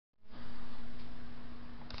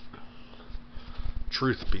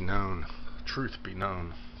Truth be known, truth be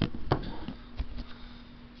known,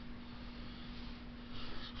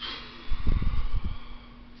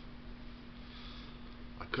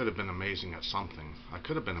 I could have been amazing at something. I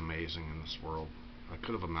could have been amazing in this world. I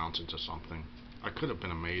could have amounted to something. I could have been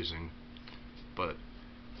amazing, but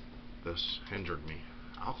this hindered me.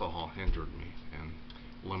 Alcohol hindered me and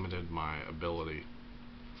limited my ability.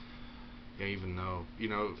 Yeah, even though,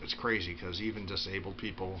 it's crazy because even disabled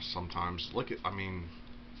people sometimes look at, okay,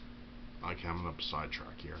 I'm going to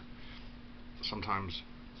sidetrack here. Sometimes,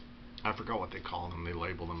 I forgot what they call them, they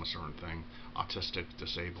label them a certain thing. Autistic,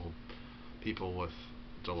 disabled, people with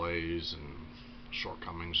delays and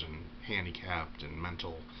shortcomings and handicapped and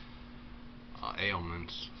mental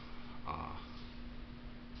ailments,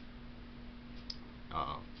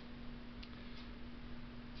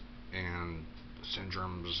 and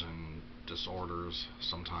syndromes and disorders,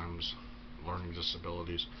 sometimes learning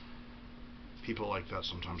disabilities. People like that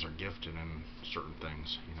sometimes are gifted in certain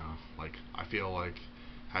things, like I feel like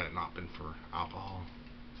had it not been for alcohol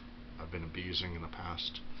I've been abusing in the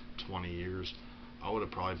past 20 years, I would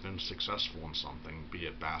have probably been successful in something, be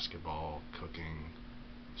it basketball, cooking,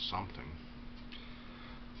 something.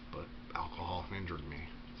 But alcohol hindered me.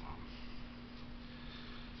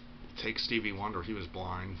 Take Stevie Wonder, he was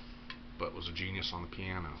blind, but was a genius on the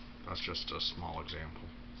piano. That's just a small example,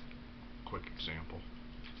 quick example.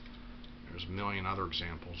 There's a million other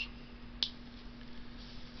examples.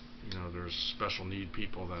 There's special need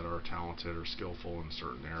people that are talented or skillful in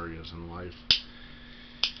certain areas in life.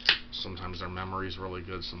 Sometimes their memory's really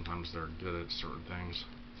good, sometimes they're good at certain things.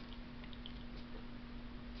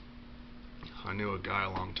 I knew a guy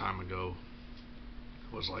a long time ago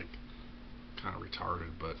who was like kind of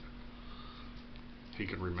retarded, but he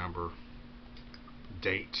could remember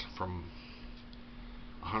dates from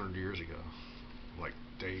 100 years ago, like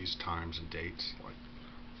days, times, and dates, like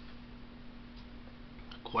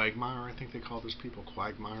quagmire, I think they call those people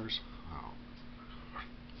quagmires.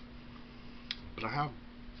 But I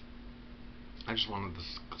just wanted to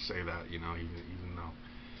say that,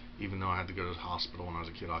 even though I had to go to the hospital when I was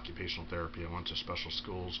a kid, occupational therapy, I went to special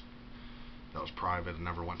schools that was private and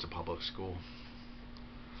never went to public school.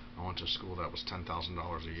 I went to a school that was $10,000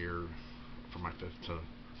 a year for my 5th to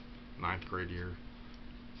 9th grade year.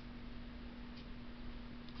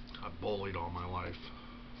 I bullied all my life,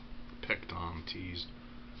 picked on, teased.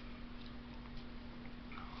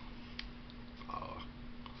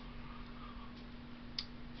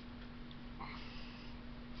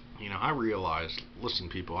 I realize, listen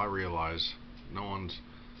people, I realize no one's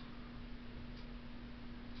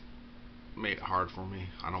made it hard for me.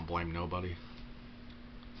 I don't blame nobody.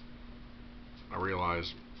 I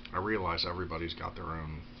realize everybody's got their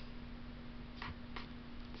own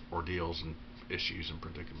ordeals and issues and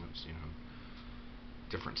predicaments,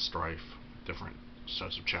 different strife, different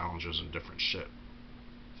sets of challenges and different shit.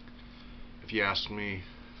 If you ask me,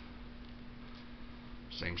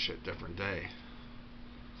 same shit, different day.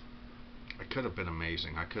 I could have been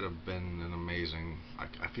amazing. I could have been an amazing.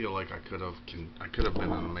 I feel like I could have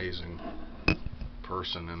been an amazing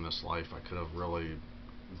person in this life. I could have really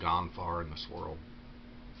gone far in this world,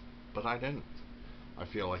 but I didn't. I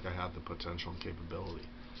feel like I had the potential and capability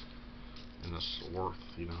and this worth.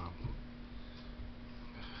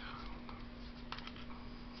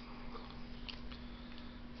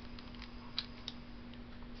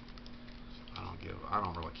 I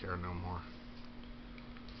don't really care no more.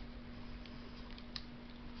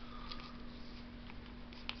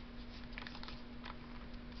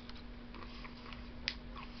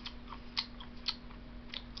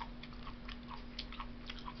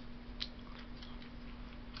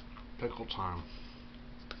 Pickle time.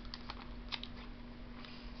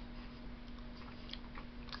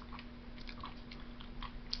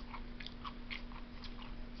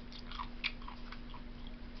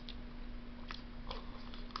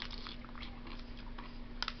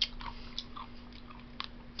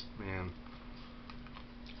 Man.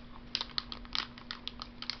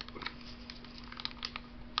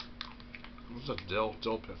 This is a dill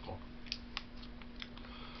pickle.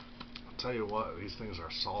 I'll tell you what, these things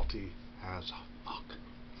are salty as fuck.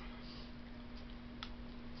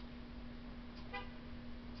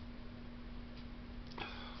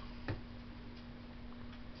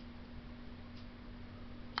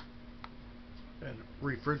 And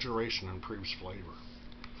refrigeration improves flavor.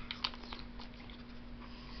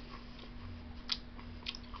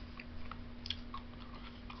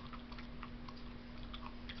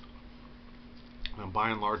 And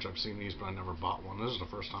by and large, I've seen these, but I never bought one. This is the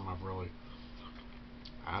first time I've really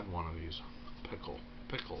had one of these pickles.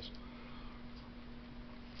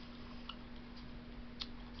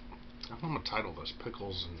 I'm gonna title this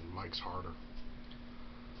Pickles and Mike's Harder.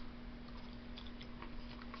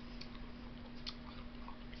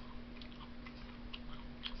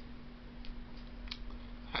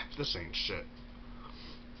 This ain't shit.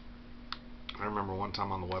 I remember one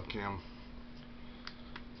time on the webcam,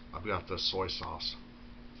 I've got this soy sauce.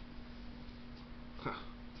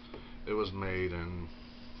 It was made in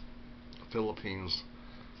the Philippines,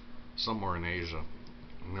 somewhere in Asia.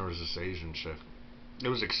 And there was this Asian chick. It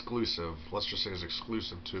was exclusive. Let's just say it was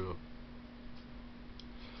exclusive to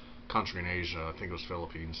a country in Asia. I think it was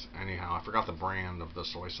Philippines. Anyhow, I forgot the brand of the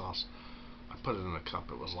soy sauce. I put it in a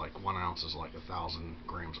cup. It was like 1 ounce is like 1,000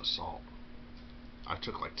 grams of salt. I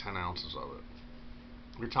took like 10 ounces of it.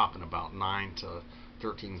 We're talking about 9 to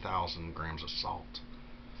 13,000 grams of salt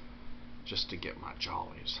just to get my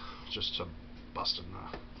jollies, just to bust a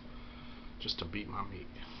nut, just to beat my meat.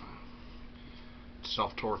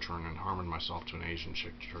 Self-torturing and harming myself to an Asian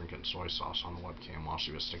chick drinking soy sauce on the webcam while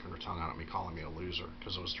she was sticking her tongue out at me, calling me a loser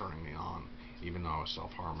because it was turning me on, even though I was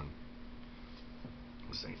self-harming.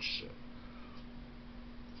 This ain't shit.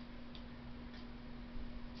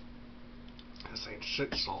 This ain't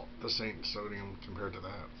shit salt. This ain't sodium compared to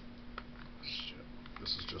that. Shit.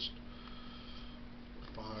 This is just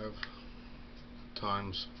 5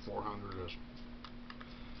 times 400 is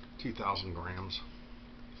 2,000 grams.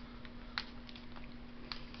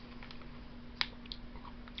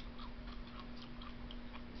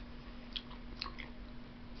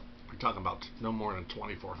 We're talking about no more than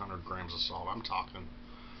 2,400 grams of salt. I'm talking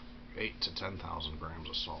 8 to 10,000 grams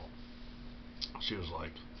of salt. She was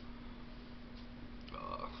like,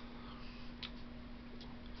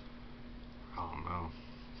 I don't know,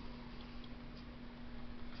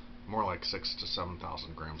 more like 6 to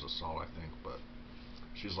 7,000 grams of salt, I think. But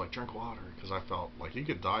she's like, drink water, because I felt like you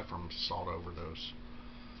could die from salt overdose.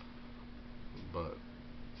 But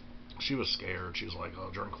she was scared. She was like,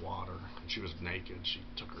 oh, drink water. And she was naked.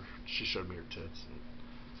 She showed me her tits, and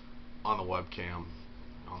on the webcam,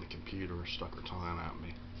 on the computer, stuck her tongue at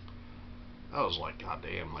me. That was like,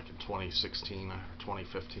 goddamn, like in 2016 or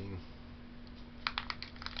 2015.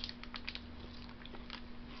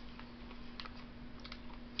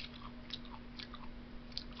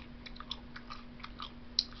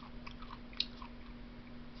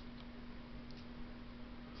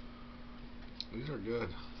 These are good.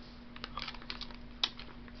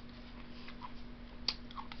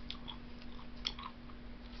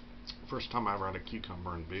 First time I ever had a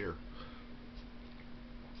cucumber in beer.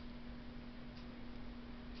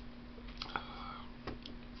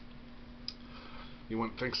 You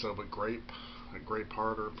wouldn't think so, but grape, a grape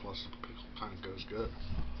harder plus a pickle kind of goes good.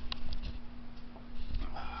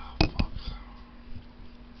 Oh, fuck.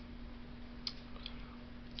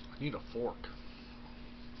 I need a fork.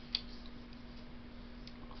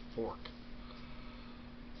 A fork.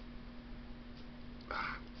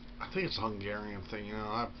 I think it's a Hungarian thing, you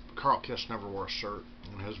know. Carl Kiss never wore a shirt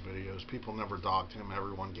in his videos. People never dogged him.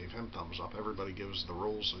 Everyone gave him thumbs up. Everybody gives the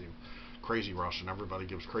rules of Crazy Russian. Everybody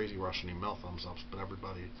gives Crazy Russian email thumbs ups, but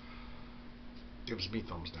everybody gives me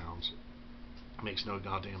thumbs downs. It makes no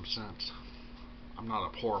goddamn sense. I'm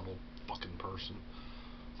not a horrible fucking person.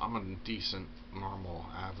 I'm a decent, normal,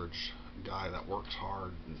 average guy that works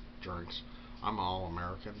hard and drinks. I'm all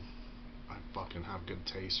American. I fucking have good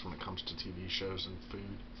taste when it comes to TV shows and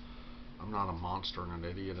food. I'm not a monster and an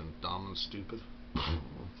idiot and dumb and stupid.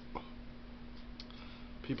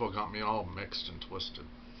 People got me all mixed and twisted.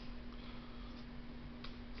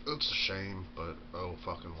 It's a shame, but oh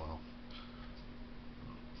fucking well.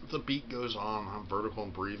 The beat goes on. I'm vertical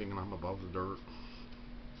and breathing and I'm above the dirt.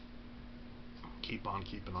 Keep on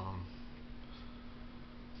keeping on.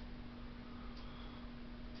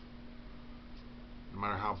 No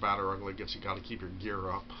matter how bad or ugly it gets, you gotta keep your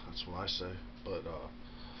gear up. That's what I say. But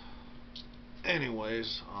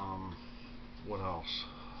anyways, what else?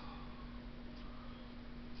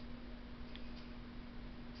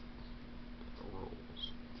 The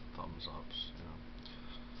rules, thumbs ups, you know.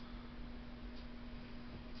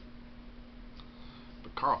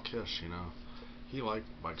 But Carl Kish, you know, he liked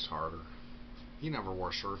Mike's Harder. He never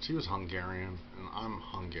wore shirts. He was Hungarian, and I'm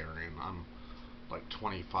Hungarian. I'm like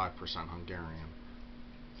 25% Hungarian.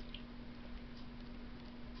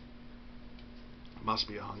 It must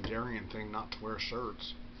be a Hungarian thing not to wear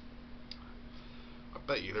shirts. I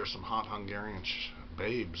bet you there's some hot Hungarian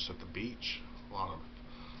babes at the beach. A lot of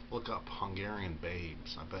Look up Hungarian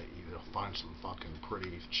babes. I bet you you'll find some fucking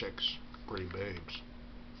pretty chicks, pretty babes.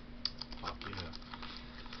 Fuck yeah.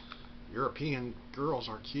 European girls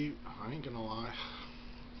are cute. I ain't gonna lie.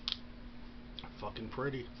 Fucking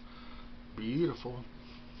pretty. Beautiful.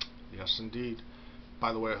 Yes, indeed.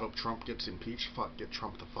 By the way, I hope Trump gets impeached. Fuck, get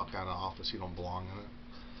Trump the fuck out of office. He don't belong in it.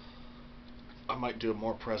 I might do a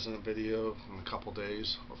more president video in a couple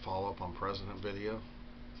days, or follow up on president video.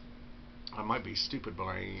 I might be stupid, but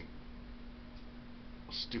I ain't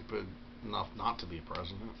stupid enough not to be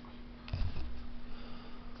president.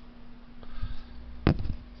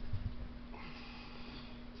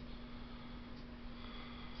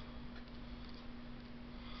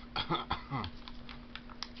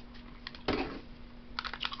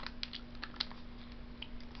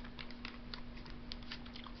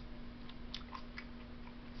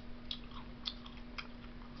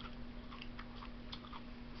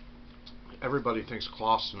 Everybody thinks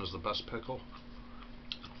Clausen is the best pickle.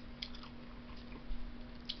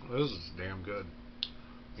 This is damn good.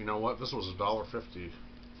 You know what? This was $1.50.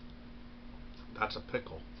 That's a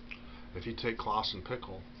pickle. If you take Clausen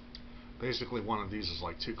pickle, basically one of these is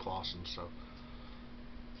like 2 Clausens. So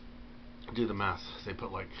do the math. They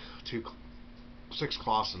put like 6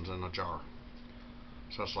 Clausens in a jar.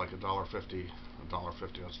 So that's like $1.50.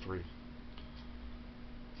 $1.50. That's 3.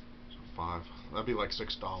 So 5. That'd be like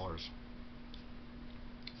 $6.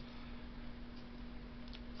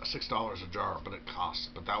 $6 a jar, but it costs.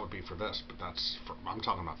 But that would be for this. But that's for, I'm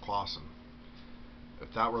talking about Clausen.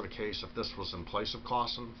 If that were the case, if this was in place of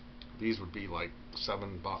Clausen, these would be like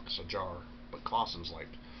 $7 a jar. But Clausen's like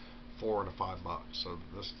 $4 to $5. So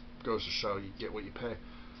this goes to show you get what you pay.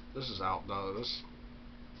 This is out though. This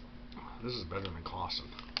is better than Clausen.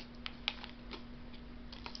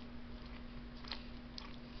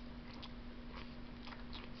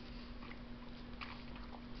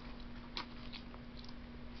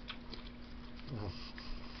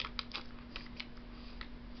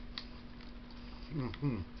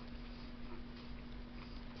 Mm-hmm.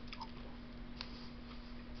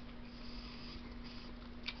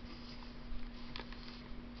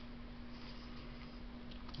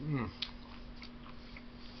 Mm.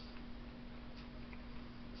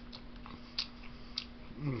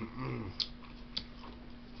 Mm-mm.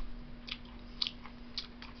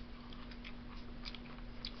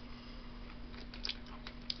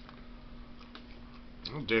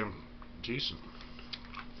 Oh, damn decent.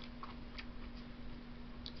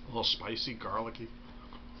 A little spicy, garlicky,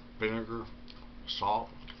 vinegar, salt,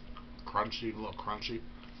 crunchy, a little crunchy.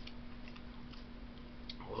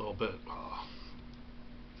 A little bit,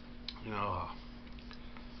 you know,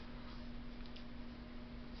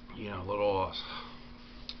 a little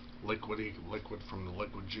liquid from the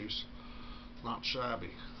liquid juice. Not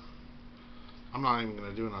shabby. I'm not even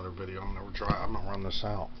gonna do another video. I'm gonna run this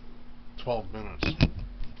out. 12 minutes.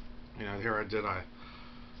 You know, here I did. I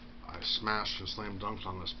smashed and slam dunked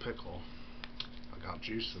on this pickle. I got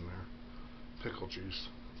juice in there, pickle juice.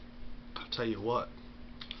 I'll tell you what.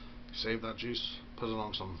 Save that juice. Put it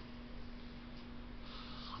on some.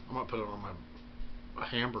 I'm gonna put it on my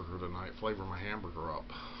hamburger tonight. Flavor my hamburger up.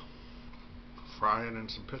 Fry it in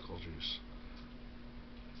some pickle juice.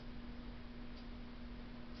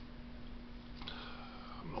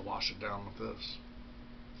 I'm gonna wash it down with this.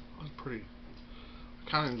 It was pretty. I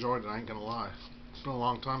kind of enjoyed it. I ain't gonna lie. It's been a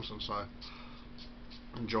long time since I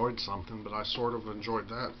enjoyed something, but I sort of enjoyed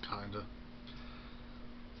that kind of.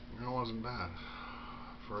 It wasn't bad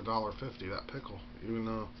for $1.50. That pickle, even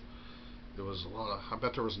though it was a lot of. I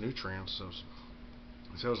bet there was nutrients.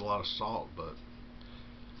 There was a lot of salt, but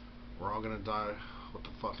we're all gonna die. What the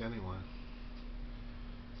fuck anyway?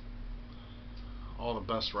 All the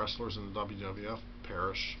best wrestlers in the WWF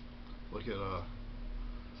perish. Look at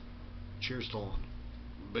cheers to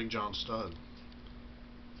Big John Studd.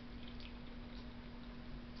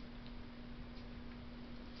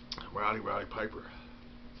 Rowdy Piper.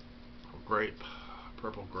 Grape.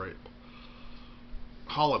 Purple grape.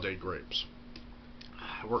 Holiday grapes.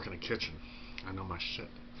 I work in a kitchen. I know my shit.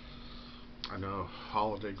 I know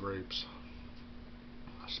holiday grapes.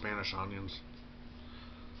 Spanish onions.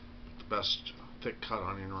 The best thick cut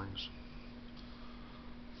onion rings.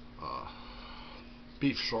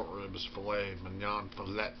 Beef short ribs, filet mignon,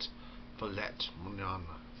 filet mignon.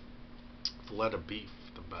 Filet of beef,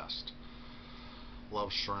 the best.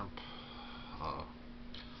 Love shrimp.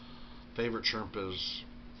 Favorite shrimp is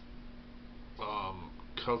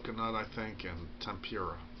coconut, I think, and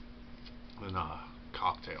tempura. And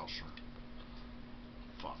cocktail shrimp.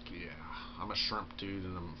 Fuck yeah. I'm a shrimp dude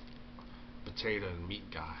and a potato and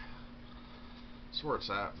meat guy. That's where it's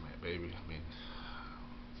at, baby. I mean,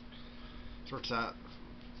 that's where it's at,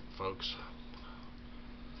 folks.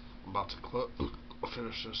 I'm about to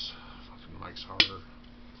finish this. Fucking mic's harder.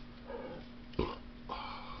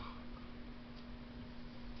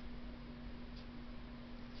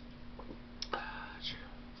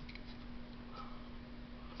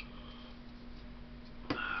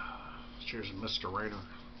 Cheers, Mr. Rainer.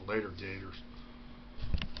 Later, Gators.